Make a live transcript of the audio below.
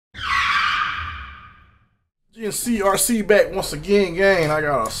GNCRC back once again, gang. I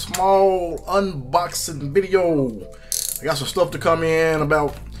got a small unboxing video. I got some stuff to come in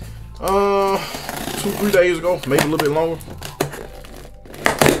about 2-3 days ago, maybe a little bit longer.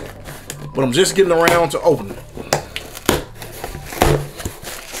 But I'm just getting around to opening it.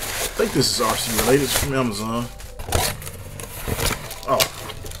 I think this is RC related. It's from Amazon. Oh.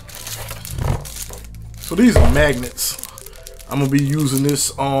 So these are magnets. I'm gonna be using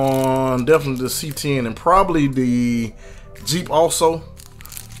this on definitely the C10 and probably the Jeep also.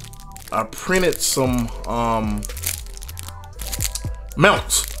 I printed some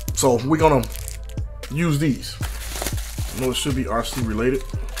mounts, so we're gonna use these. I know it should be RC related.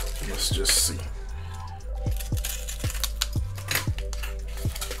 Let's just see.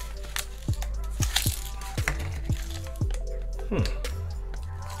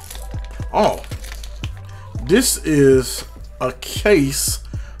 Oh, this is a case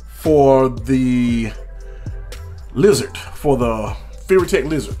for the Lizard, for the Furitek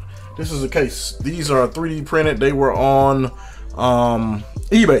Lizard. This is a case. These are 3D printed. They were on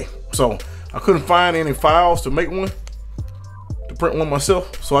eBay, so I couldn't find any files to make one, to print one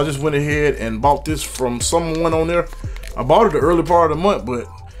myself. So I just went ahead and bought this from someone on there. I bought it the early part of the month, but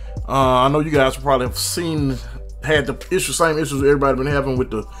I know you guys probably have had the same issues everybody been having with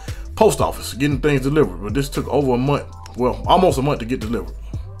the post office getting things delivered. But this took over a month. Well, almost a month to get delivered.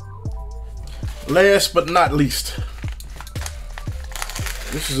 Last but not least,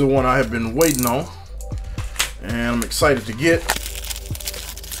 this is the one I have been waiting on, and I'm excited to get.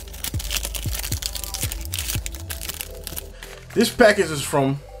 This package is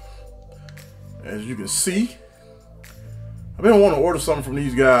from, as you can see, I've been wanting to order something from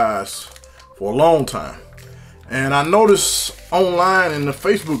these guys for a long time, and I noticed online in the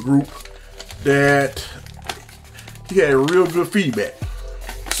Facebook group that he had real good feedback.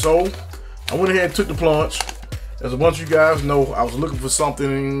 So I went ahead and took the plunge. As a bunch of you guys know, I was looking for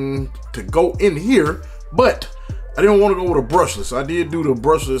something to go in here, but I didn't want to go with a brushless. I did do the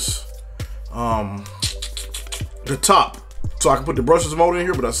brushless, the top, so I can put the brushless motor in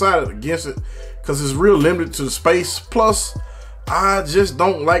here, but I decided against it because it's real limited to the space. Plus, I just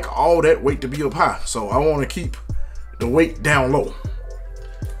don't like all that weight to be up high, so I want to keep the weight down low.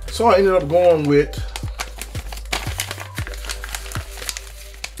 So I ended up going with,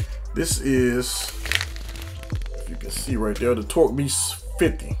 this is, if you can see right there, the Torque Beast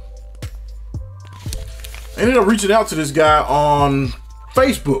 50. I ended up reaching out to this guy on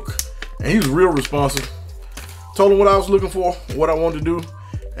Facebook, and he was real responsive. Told him what I was looking for, what I wanted to do,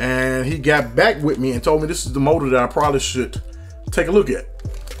 and he got back with me and told me this is the motor that I probably should take a look at.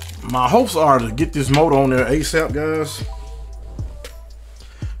 My hopes are to get this motor on there ASAP, guys.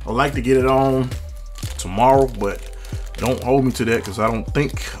 I'd like to get it on tomorrow, but don't hold me to that because I don't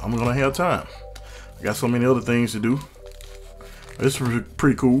think I'm gonna have time. I got so many other things to do. This is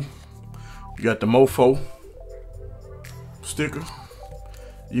pretty cool. You got the Mofo sticker.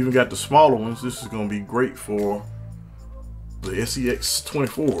 You even got the smaller ones. This is gonna be great for the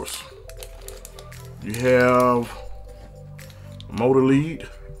SCX24s. You have a motor lead.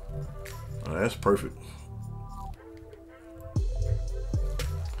 Oh, that's perfect.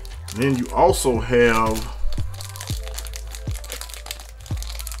 Then you also have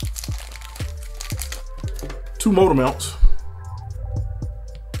two motor mounts.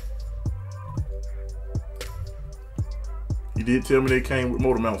 He did tell me they came with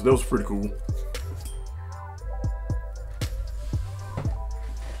motor mounts. That was pretty cool.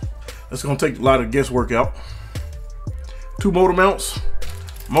 That's gonna take a lot of guesswork out. Two motor mounts,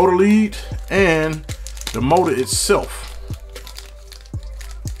 motor lead, and the motor itself.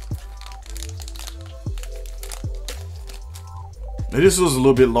 Now this is a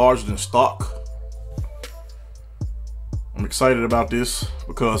little bit larger than stock. I'm excited about this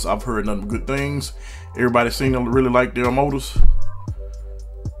because I've heard nothing but good things. Everybody seems to really like their motors.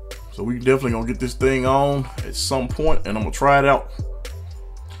 So we definitely gonna get this thing on at some point, and I'm gonna try it out.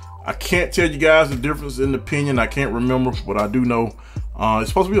 I can't tell you guys the difference in opinion. I can't remember, but I do know it's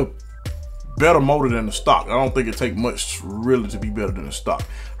supposed to be a better motor than the stock. I don't think it takes much really to be better than the stock.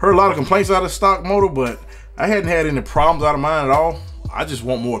 Heard a lot of complaints out of the stock motor, but I hadn't had any problems out of mine at all. I just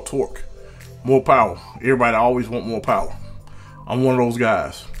want more torque, more power. Everybody always want more power. I'm one of those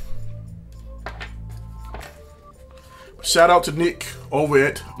guys. Shout out to Nick over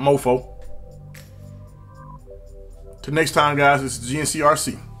at Mofo. Till next time, guys, this is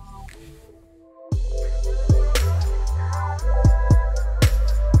GNCRC.